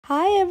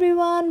Hi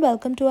everyone,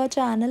 welcome to our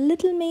channel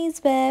Little Maze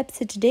Web.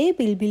 So today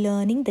we'll be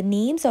learning the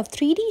names of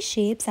 3D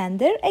shapes and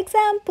their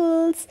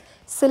examples.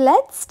 So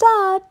let's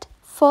start.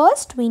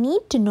 First we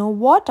need to know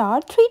what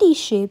are 3D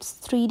shapes.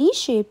 3D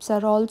shapes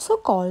are also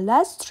called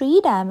as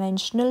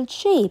three-dimensional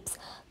shapes.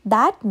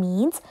 That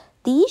means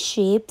these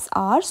shapes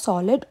are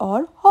solid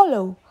or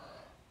hollow.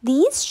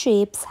 These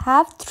shapes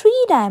have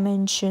 3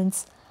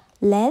 dimensions: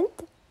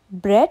 length,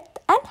 breadth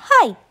and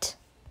height.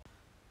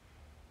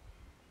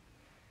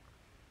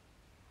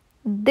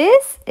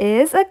 This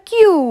is a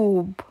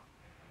cube.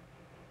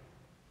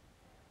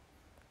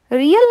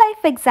 Real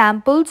life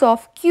examples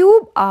of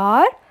cube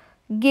are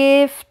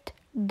gift,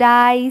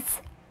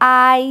 dice,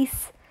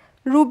 ice,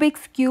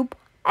 Rubik's cube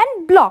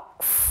and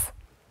blocks.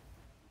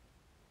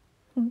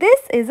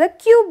 This is a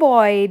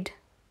cuboid.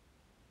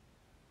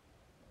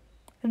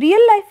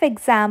 Real life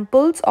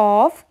examples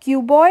of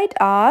cuboid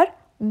are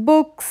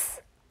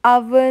books,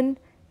 oven,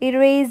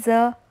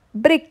 eraser,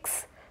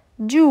 bricks,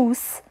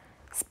 juice,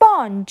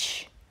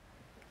 sponge.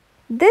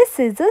 This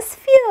is a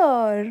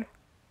sphere.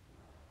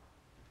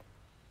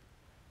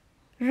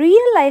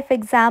 Real life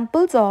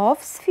examples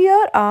of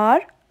sphere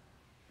are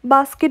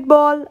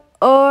basketball,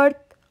 earth,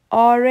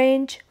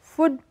 orange,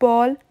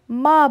 football,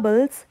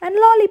 marbles and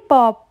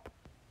lollipop.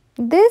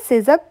 This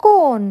is a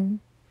cone.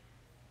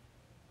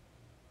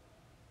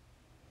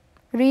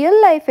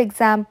 Real life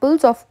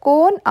examples of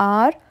cone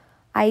are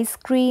ice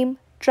cream,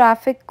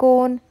 traffic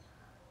cone,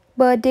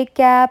 birthday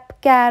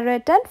cap,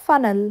 carrot and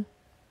funnel.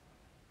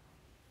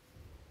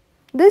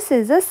 This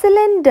is a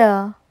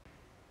cylinder.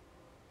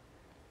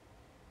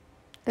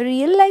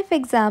 Real life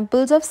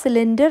examples of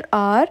cylinder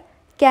are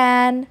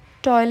can,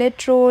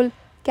 toilet roll,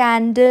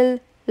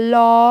 candle,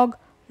 log,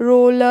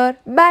 roller,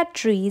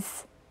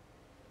 batteries.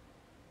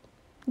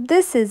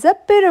 This is a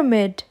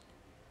pyramid.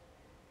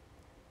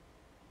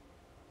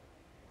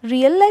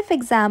 Real life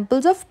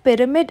examples of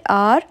pyramid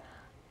are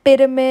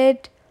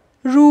pyramid,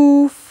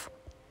 roof,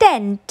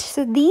 tent.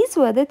 So these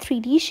were the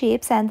 3D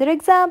shapes and their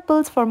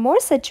examples. For more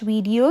such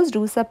videos,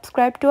 do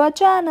subscribe to our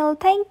channel.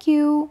 Thank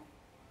you.